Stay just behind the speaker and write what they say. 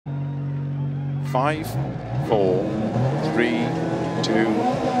5, 4, 3, 2,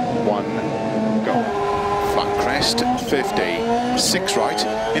 1, go. Flat crest, 50, 6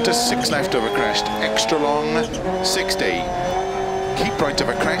 right, into 6 left over crest, extra long, 60. Keep right of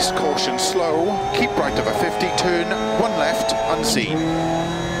a crest, caution slow, keep right of a 50, turn, 1 left, unseen.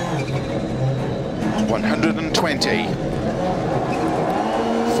 120.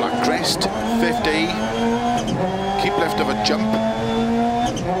 Flat crest, 50. Keep left of a jump,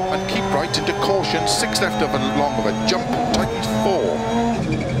 and keep right into caution, 6 left of a long of a jump, tightens 4.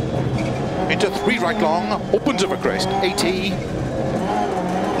 Into 3 right long, opens of a crest, 80.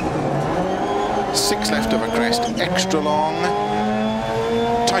 6 left of a crest, extra long.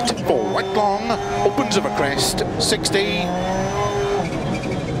 Tight 4 right long, opens of a crest, 60.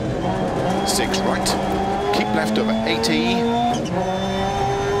 6 right, keep left of 80.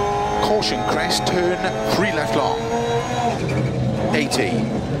 Caution crest, turn 3 left long. 80.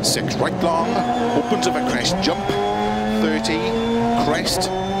 6 right long, opens of a crest, jump. 30. Crest.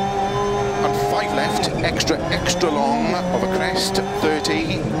 And 5 left, extra long of a crest,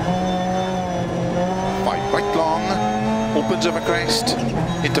 30. 5 right long, opens of a crest,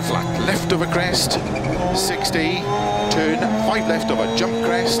 into flat left of a crest, 60, turn 5 left of a jump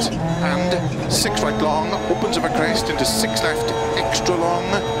crest, and 6 right long, opens of a crest, into 6 left, extra long,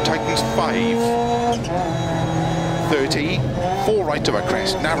 tightens 5. 30, 4 right of a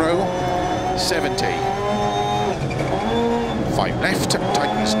crest, narrow, 70. 5 left,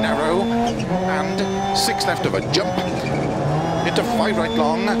 tightens narrow, and 6 left of a jump, into 5 right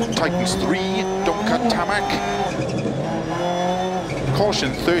long, tightens 3, don't cut tarmac.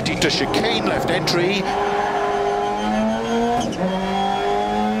 Caution 30 to chicane, left entry.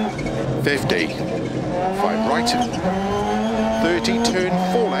 50. 5 right. 30, turn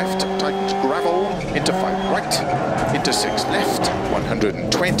 4 left, tightens gravel, into 5 right, into 6 left,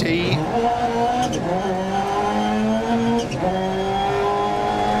 120.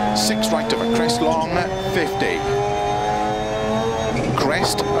 6 right of a crest long, 50.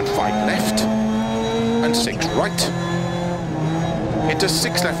 Crest and 5 left, and 6 right. Into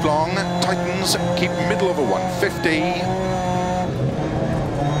 6 left long, tightens, keep middle of a 150.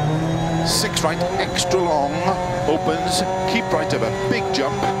 6 right, extra long, opens, keep right of a big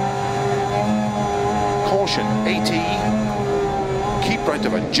jump. Caution 80. Keep right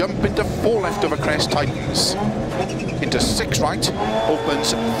of a jump, into 4 left of a crest, tightens. Into 6 right,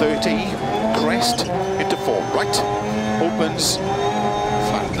 opens 30. Crest, into 4 right, opens.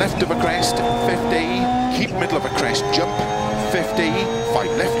 Flat left of a crest, 50. Keep middle of a crest, jump. 50,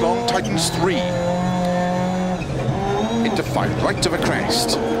 5 left long, tightens 3. Into 5 right of a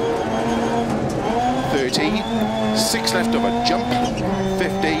crest. 30, 6 left of a jump,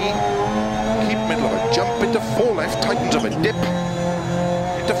 50. Keep middle of a jump, into 4 left, tightens of a dip.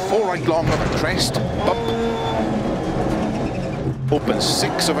 Into 4 right long of a crest, bump. Opens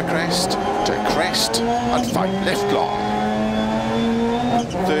 6 of a crest, to crest, and 5 left long.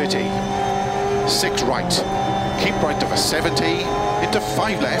 30, 6 right. Keep right of a 70, into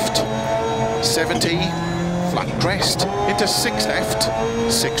 5 left, 70, flat crest, into 6 left,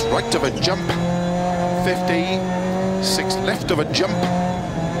 6 right of a jump, 50, 6 left of a jump,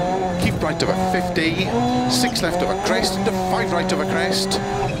 keep right of a 50, 6 left of a crest, into 5 right of a crest,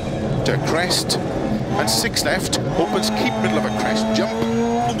 to crest, and 6 left, opens, keep middle of a crest, jump,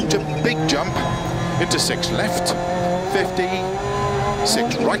 to big jump, into 6 left, 50,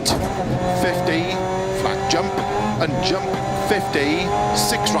 6 right, 50, flat jump, and jump 50,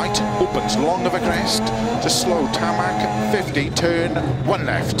 6 right, opens long of a crest, to slow tarmac, 50, turn 1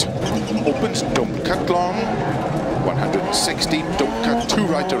 left, opens, don't cut long, 160, don't cut 2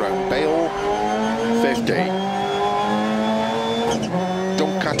 right around bail, 50,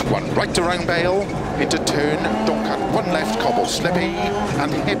 don't cut 1 right around bail, into turn, don't cut 1 left, cobble slippy,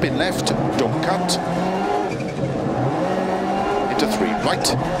 and hip in left, don't cut, into 3 right,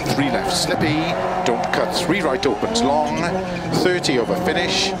 3 left slippy, don't cut 3 right, opens long, 30 over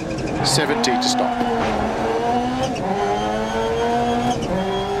finish, 70 to stop.